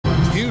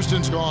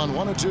Houston's gone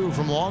 1 of 2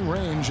 from long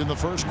range in the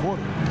first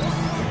quarter.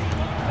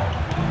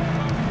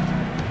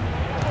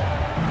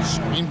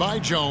 Screen by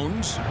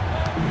Jones.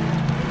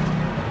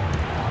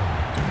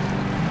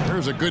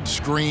 There's a good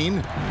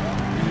screen.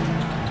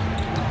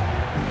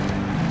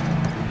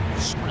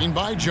 Screen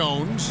by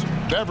Jones.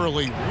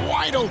 Beverly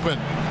wide open.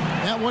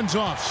 That one's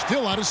off.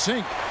 Still out of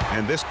sync.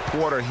 And this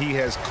quarter, he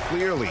has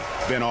clearly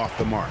been off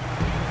the mark.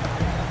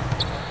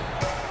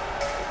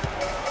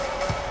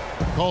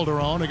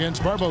 Calderon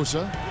against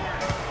Barbosa.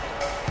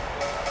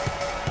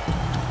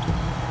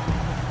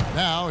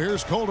 Now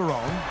here's Calderon.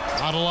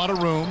 Not a lot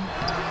of room.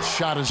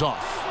 Shot is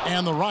off.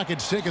 And the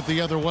Rockets take it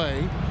the other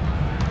way.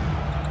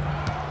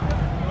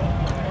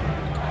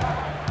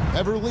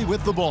 Beverly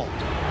with the ball.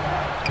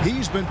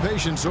 He's been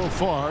patient so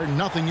far.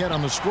 Nothing yet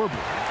on the scoreboard.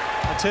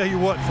 I tell you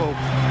what, folks.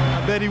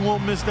 I bet he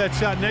won't miss that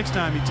shot next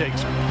time he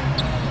takes it.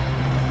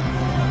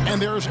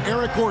 And there's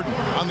Eric Gordon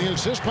on the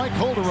assist by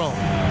Calderon.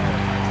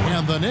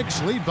 And the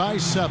Knicks lead by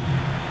 7.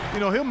 You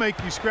know, he'll make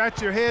you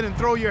scratch your head and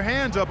throw your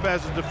hands up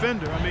as a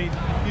defender. I mean,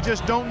 you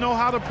just don't know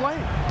how to play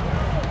him.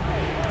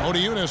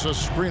 Odiunas a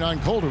screen on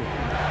Calderon.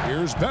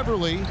 Here's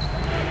Beverly.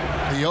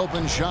 The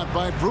open shot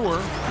by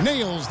Brewer.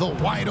 Nails the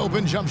wide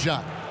open jump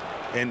shot.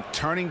 And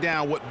turning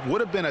down what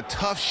would have been a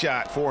tough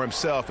shot for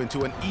himself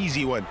into an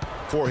easy one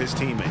for his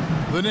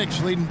teammate. The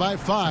Knicks leading by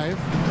 5.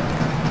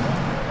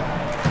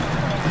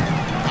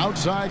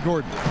 Outside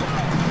Gordon.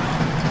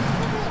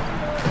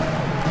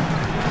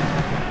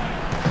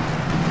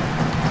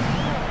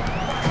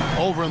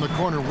 Over in the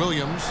corner,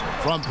 Williams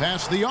from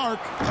past the arc.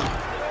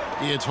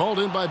 It's hauled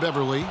in by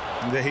Beverly.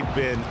 They've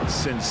been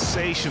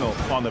sensational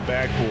on the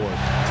backboard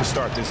to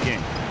start this game.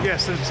 Yeah,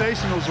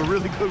 sensational is a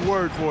really good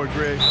word for it,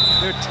 Greg.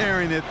 They're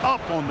tearing it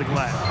up on the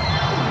glass.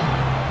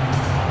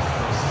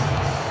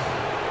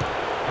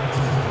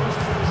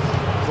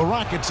 The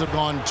Rockets have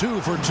gone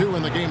 2 for 2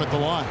 in the game at the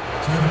line.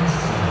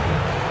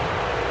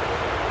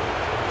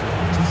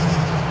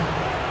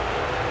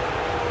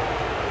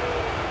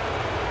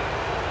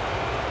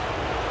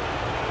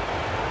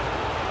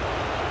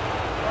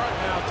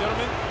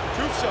 Gentlemen,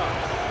 two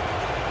shots.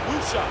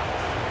 Move shot.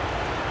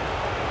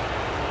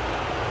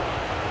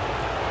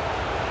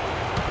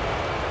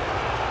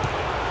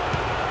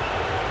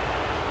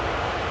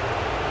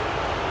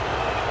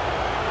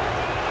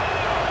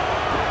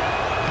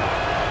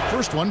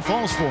 First one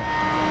falls for him.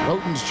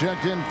 Roten's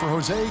checked in for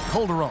Jose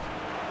Calderon.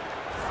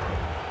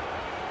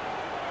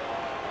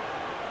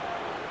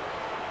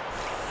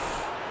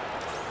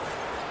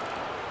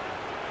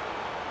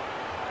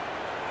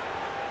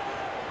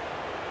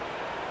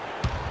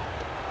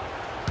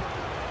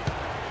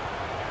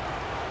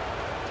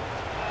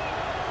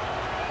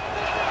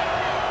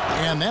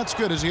 And that's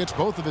good as he hits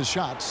both of his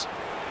shots.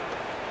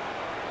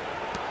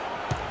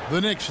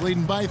 The Knicks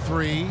leading by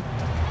 3.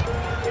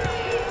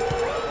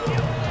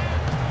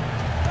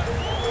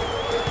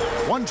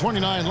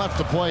 1:29 left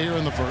to play here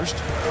in the first.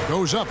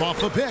 Goes up off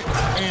the pick,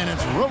 and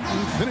it's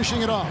Roten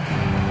finishing it off.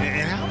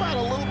 And how about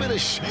a little bit of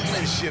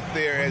showmanship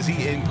there as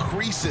he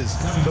increases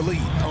the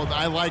lead? Oh,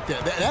 I like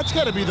that. That's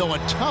got to be, though, a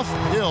tough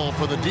pill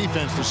for the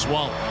defense to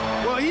swallow.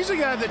 Well, he's a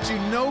guy that you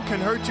know can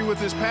hurt you with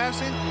his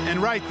passing,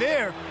 and right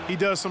there, he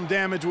does some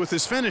damage with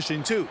his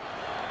finishing, too.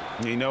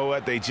 You know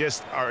what? They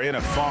just are in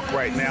a funk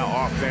right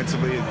now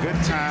offensively. A good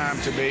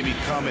time to maybe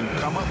come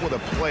up with a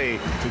play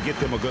to get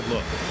them a good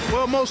look.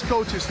 Well, most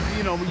coaches,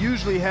 you know,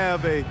 usually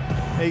have a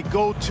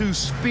go-to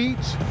speech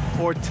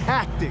or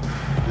tactic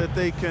that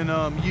they can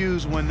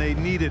use when they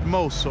need it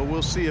most. So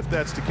we'll see if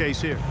that's the case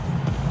here.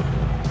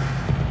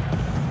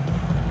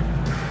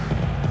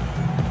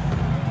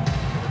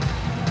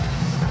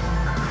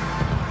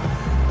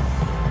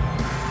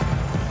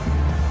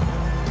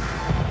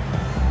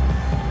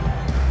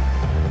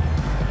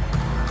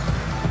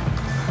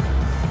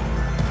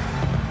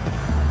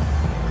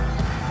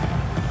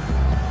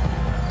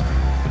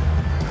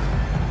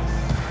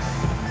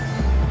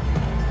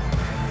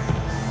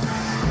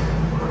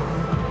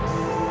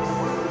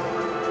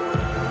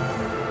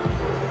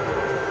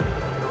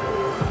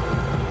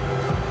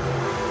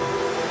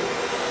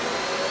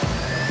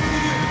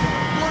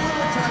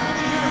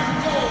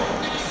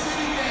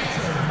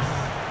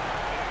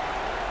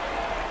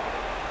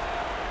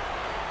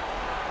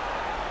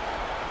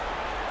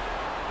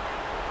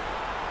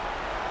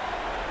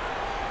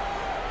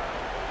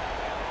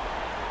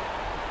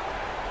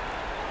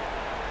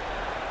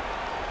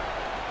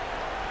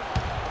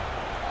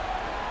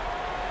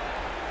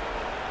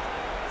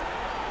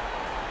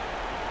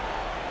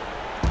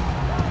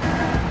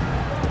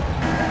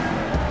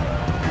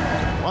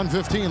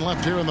 .115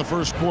 left here in the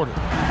first quarter.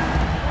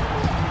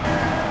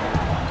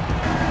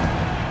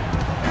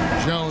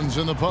 Jones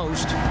in the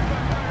post.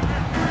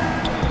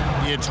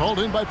 It's hauled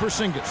in by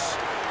Porzingis.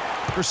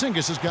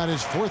 Porzingis has got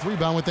his 4th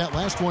rebound with that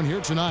last one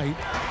here tonight.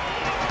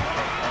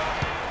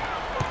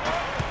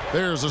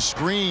 There's a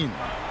screen.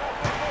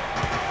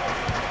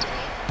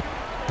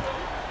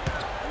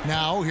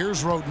 Now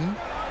here's Roten.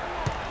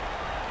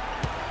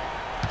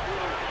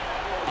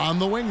 On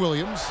the wing,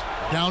 Williams.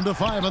 Down to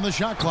 5 on the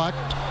shot clock.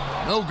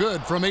 No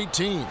good from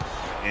 18.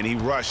 and he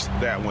rushed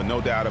that one,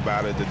 no doubt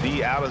about it. The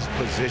D out of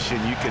position,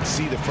 you can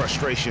see the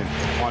frustration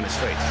on his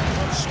face.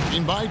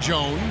 Screen by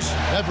Jones.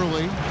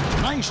 Beverly.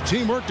 Nice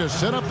teamwork to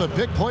set up the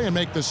big play and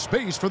make the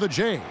space for the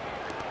J.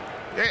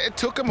 It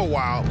took him a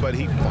while, but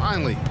he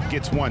finally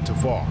gets one to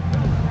fall.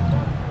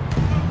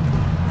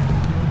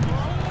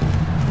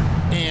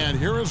 And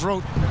here is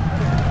Rote.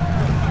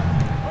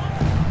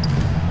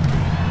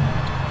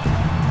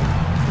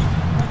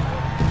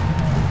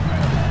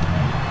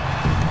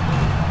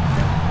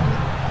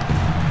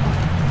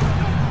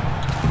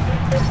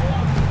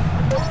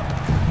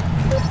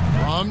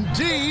 From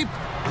deep.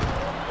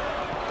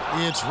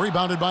 It's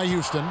rebounded by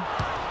Houston.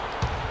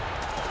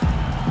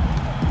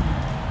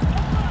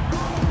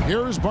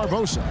 Here's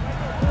Barbosa.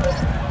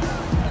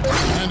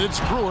 And it's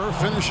Brewer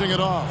finishing it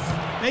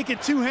off. Make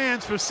it 2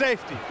 hands for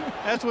safety.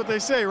 That's what they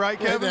say, right,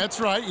 Kevin? Yeah, that's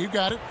right. You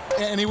got it.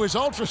 And he was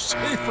ultra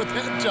safe with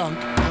that dunk.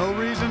 No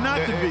reason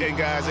not to be. And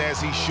guys,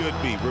 as he should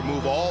be,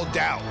 remove all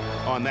doubt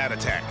on that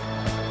attack.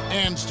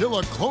 And still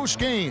a close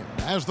game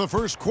as the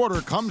first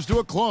quarter comes to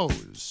a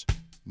close.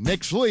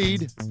 Knicks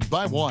lead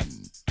by 1.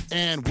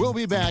 And we'll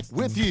be back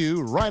with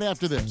you right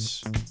after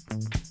this.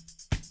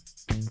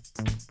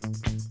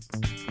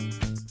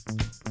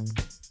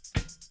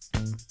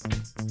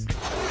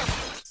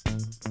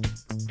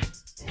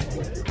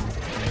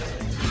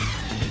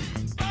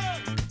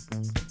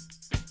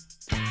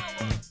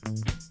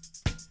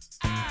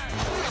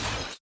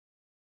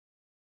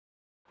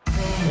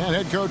 And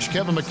head coach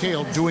Kevin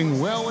McHale doing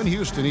well in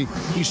Houston.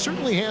 He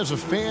certainly has a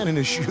fan in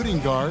his shooting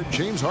guard,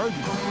 James Harden.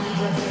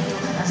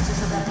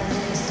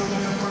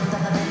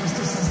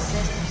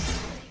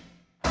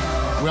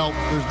 Well,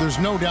 there's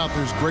no doubt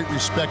there's great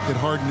respect that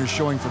Harden is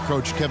showing for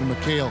Coach Kevin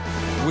McHale,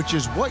 which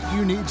is what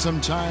you need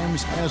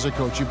sometimes as a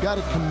coach. You've got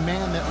to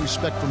command that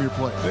respect from your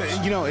players.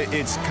 You know,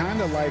 it's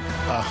kind of like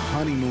a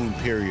honeymoon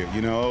period.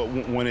 You know,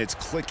 when it's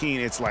clicking,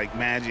 it's like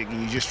magic,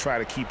 and you just try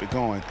to keep it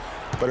going.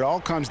 But it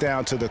all comes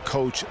down to the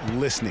coach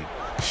listening,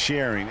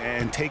 sharing,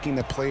 and taking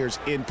the players'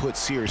 input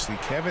seriously.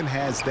 Kevin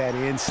has that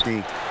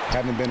instinct,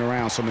 having been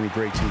around so many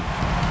great teams.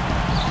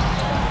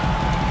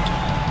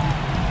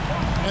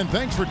 And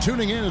thanks for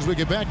tuning in as we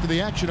get back to the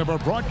action of our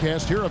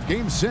broadcast here of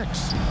Game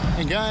 6.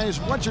 And guys,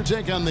 what's your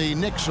take on the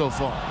Knicks so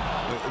far?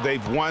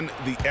 They've won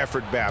the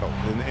effort battle,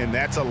 and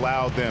that's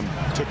allowed them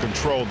to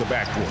control the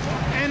backcourt.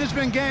 And it's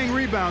been gang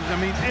rebounds.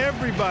 I mean,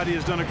 everybody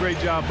has done a great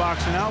job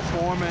boxing out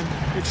for them,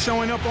 and it's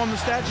showing up on the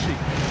stat sheet.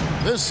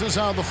 This is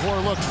how the floor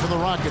looks for the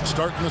Rockets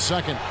starting the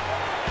second.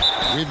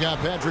 We've got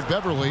Patrick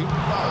Beverly,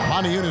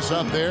 Monteunice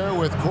up there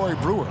with Corey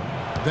Brewer.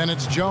 Then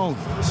it's Jones,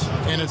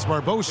 and it's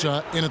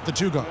Barbosa in at the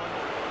 2 guard.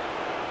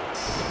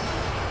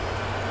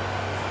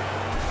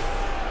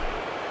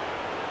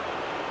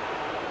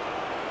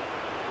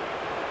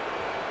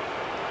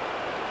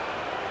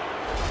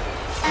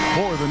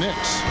 For the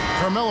Knicks,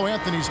 Carmelo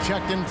Anthony's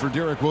checked in for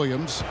Derek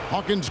Williams.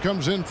 Hawkins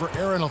comes in for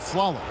Aaron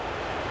Aflalo.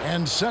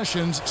 And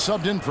Sessions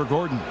subbed in for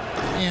Gordon.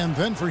 And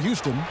then for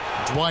Houston,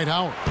 Dwight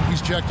Howard.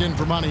 He's checked in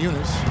for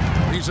Monteunice.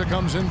 Risa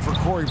comes in for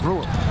Corey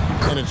Brewer.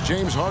 And it's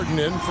James Harden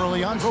in for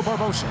Leandro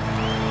Barbosa.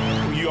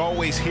 You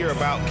always hear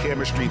about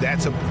chemistry.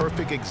 That's a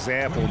perfect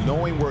example,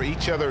 knowing where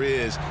each other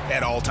is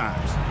at all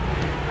times.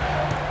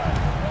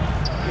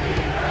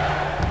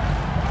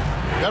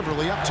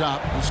 Beverly up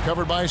top. He's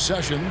covered by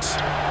Sessions.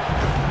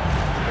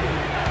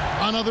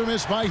 Another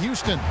miss by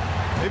Houston.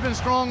 They've been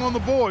strong on the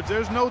boards.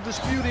 There's no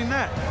disputing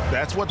that.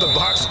 That's what the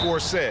box score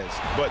says,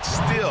 but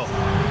still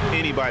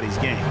anybody's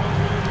game.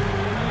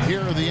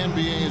 Here are the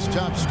NBA's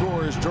top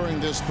scorers during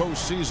this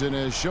postseason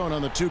as shown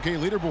on the 2K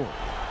leaderboard.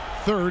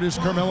 Third is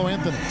Carmelo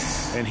Anthony.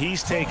 And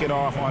he's taken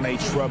off on a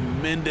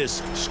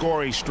tremendous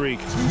scoring streak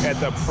at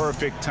the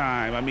perfect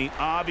time. I mean,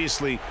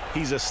 obviously,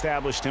 he's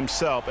established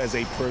himself as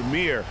a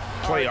premier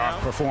playoff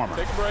performer.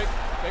 Take a break.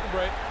 Take a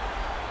break.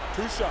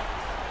 2 shots.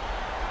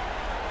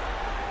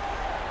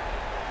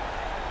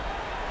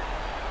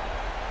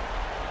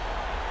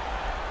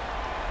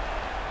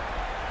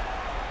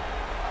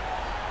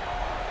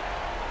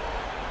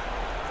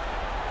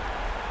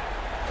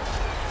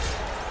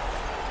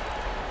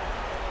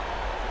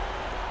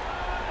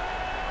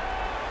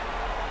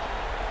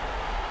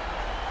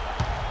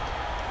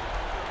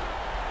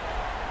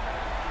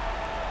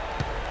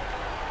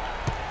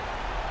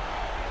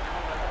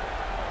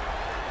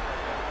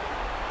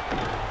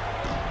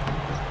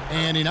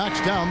 And he knocks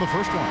down the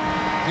first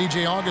one.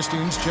 P.J.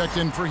 Augustine's checked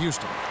in for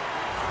Houston.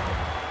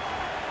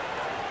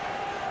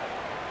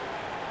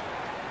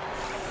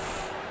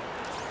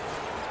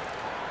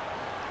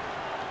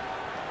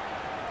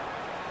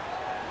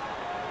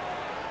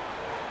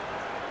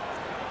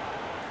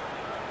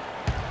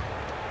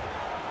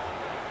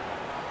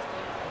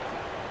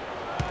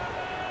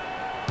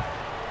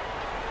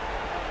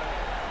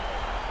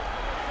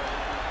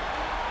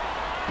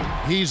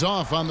 He's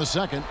off on the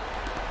second.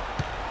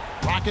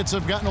 Rockets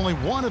have gotten only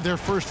one of their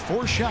first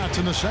 4 shots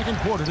in the second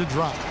quarter to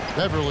drop.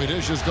 Beverly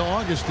dishes to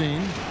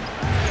Augustine.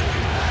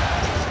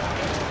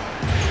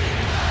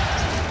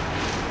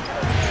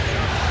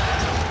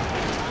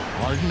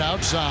 Harden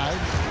outside.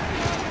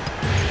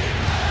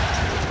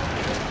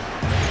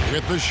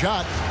 with the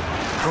shot.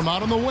 From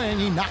out on the wing,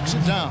 he knocks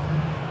it down.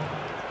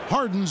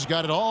 Harden's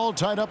got it all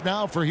tied up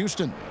now for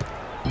Houston.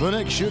 The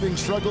Knicks shooting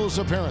struggles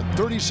apparent,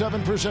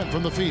 37%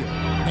 from the field.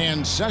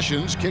 And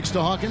Sessions kicks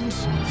to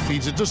Hawkins,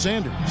 feeds it to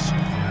Sanders.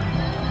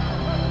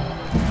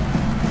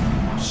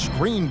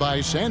 Screen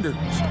by Sanders.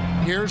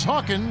 Here's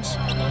Hawkins.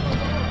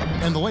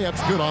 And the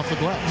layup's good off the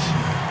glass.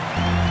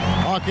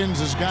 Hawkins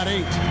has got 8.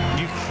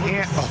 You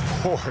can't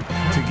afford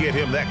to get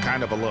him that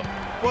kind of a look.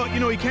 Well, you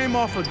know, he came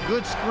off a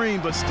good screen,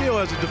 but still,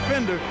 as a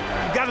defender,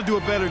 you got to do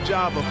a better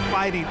job of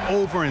fighting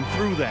over and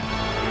through that.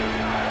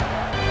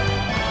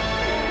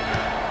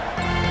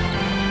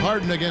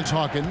 Harden against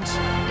Hawkins.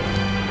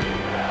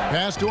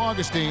 Pass to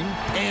Augustine,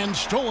 and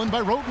stolen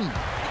by Roten.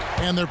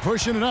 And they're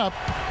pushing it up.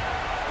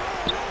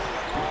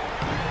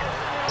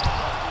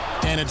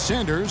 And it's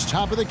Sanders,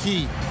 top of the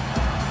key.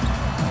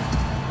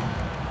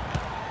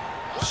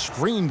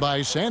 Screen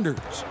by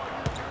Sanders.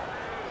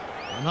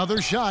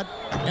 Another shot,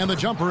 and the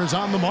jumper is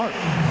on the mark.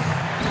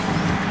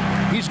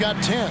 He's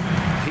got 10.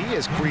 He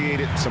has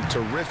created some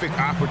terrific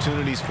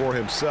opportunities for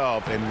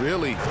himself and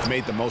really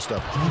made the most of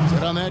it.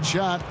 Set on that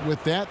shot.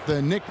 With that,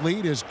 the Knick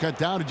lead is cut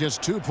down to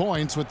just 2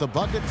 points with the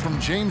bucket from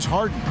James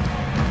Harden.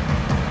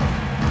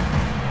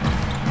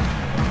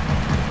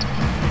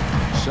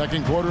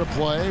 Second quarter of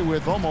play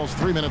with almost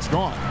 3 minutes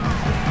gone.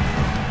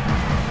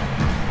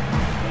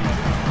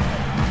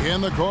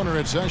 In the corner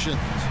at Sessions.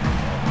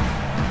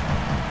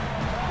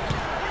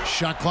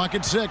 Shot clock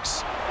at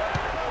 6.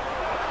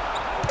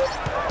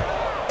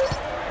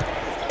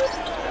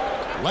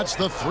 Lets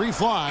the 3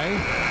 fly.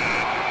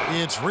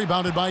 It's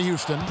rebounded by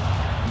Houston.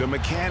 The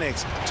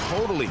mechanics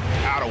totally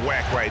out of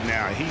whack right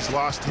now. He's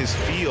lost his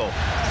feel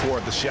for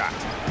the shot.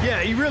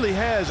 Yeah, he really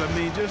has. I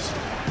mean, just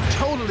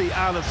totally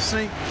out of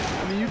sync.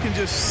 I mean, you can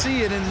just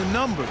see it in the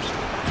numbers.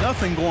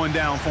 Nothing going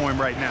down for him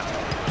right now.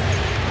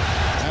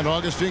 And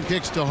Augustine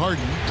kicks to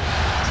Harden.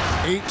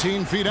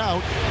 18 feet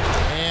out.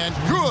 And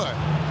good.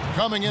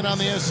 Coming in on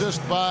the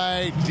assist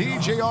by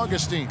DJ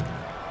Augustine.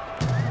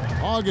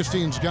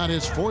 Augustine's got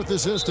his 4th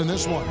assist in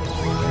this one.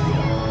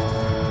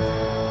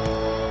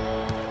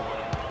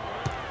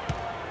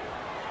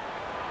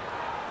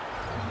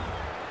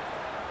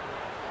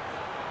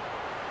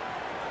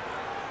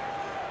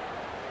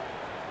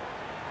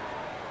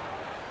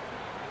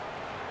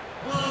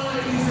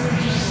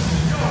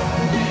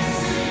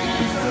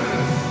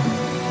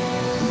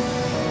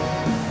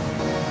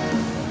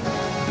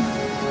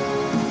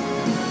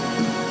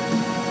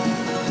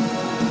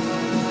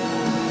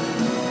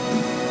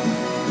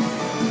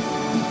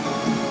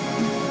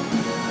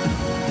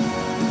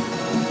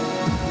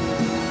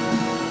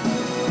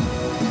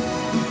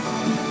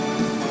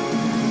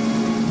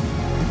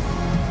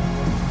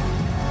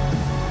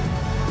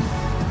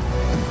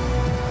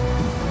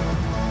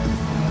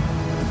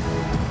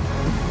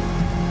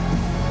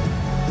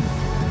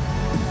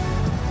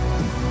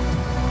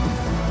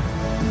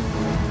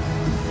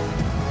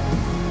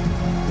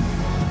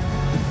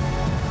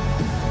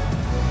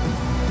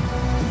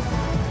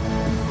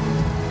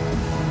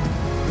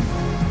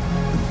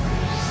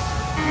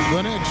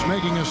 The Knicks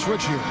making a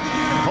switch here.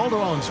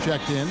 Calderon's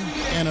checked in,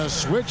 and a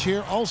switch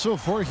here also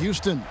for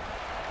Houston.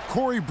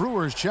 Corey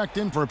Brewer's checked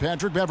in for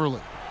Patrick Beverley.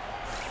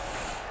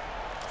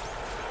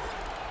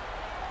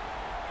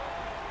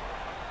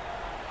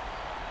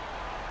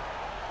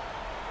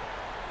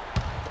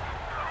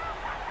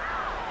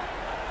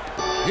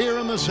 Here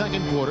in the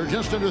second quarter,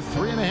 just under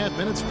 3.5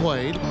 minutes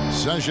played,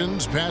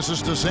 Sessions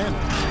passes to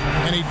Sanders,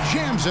 and he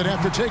jams it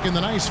after taking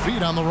the nice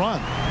feed on the run.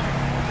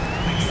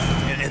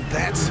 And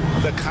that's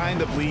the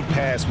kind of lead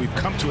pass we've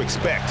come to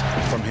expect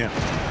from him.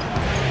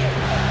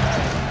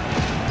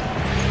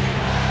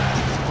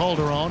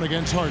 Calderon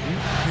against Harden.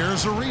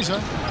 Here's Ariza.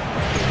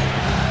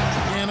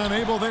 And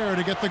unable there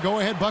to get the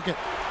go-ahead bucket.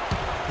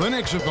 The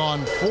Knicks have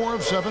gone 4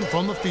 of 7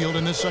 from the field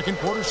in this second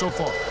quarter so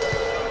far.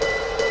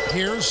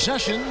 Here's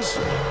Sessions.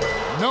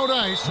 No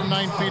dice from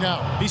 9 feet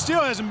out. He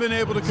still hasn't been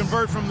able to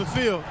convert from the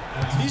field.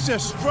 He's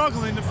just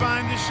struggling to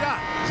find his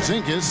shot.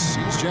 Zinkas,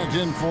 he's checked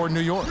in for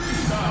New York.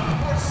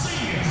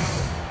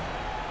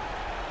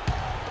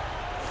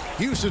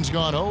 Houston's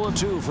gone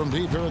 0-2 from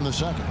deep here in the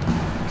second.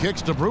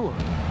 Kicks to Brewer.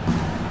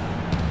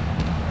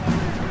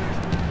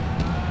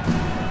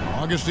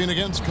 Augustine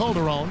against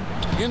Calderon.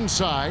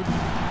 Inside.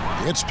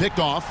 It's picked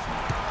off.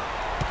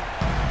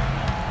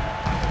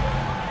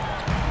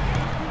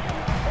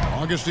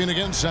 Augustine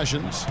against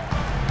Sessions.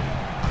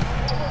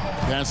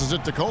 Passes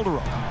it to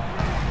Calderon.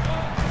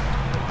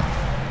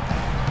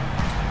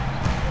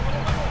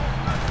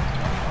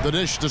 The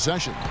dish to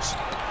Sessions.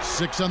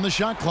 6 on the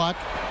shot clock.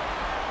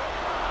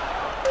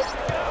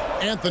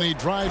 Anthony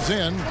drives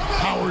in,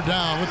 powered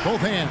down with both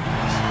hands.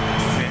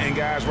 And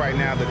guys, right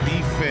now, the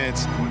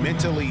defense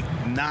mentally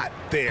not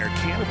there.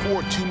 Can't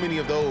afford too many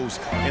of those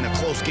in a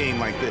close game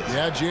like this.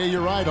 Yeah, Jay,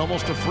 you're right.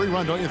 Almost a free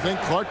run, don't you think?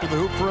 Clark to the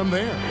hoop for him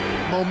there.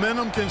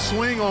 Momentum can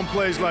swing on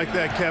plays like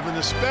that, Kevin,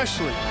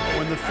 especially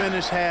when the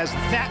finish has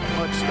that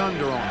much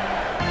thunder on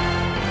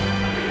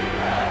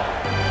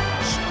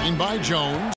it. Screen by Jones.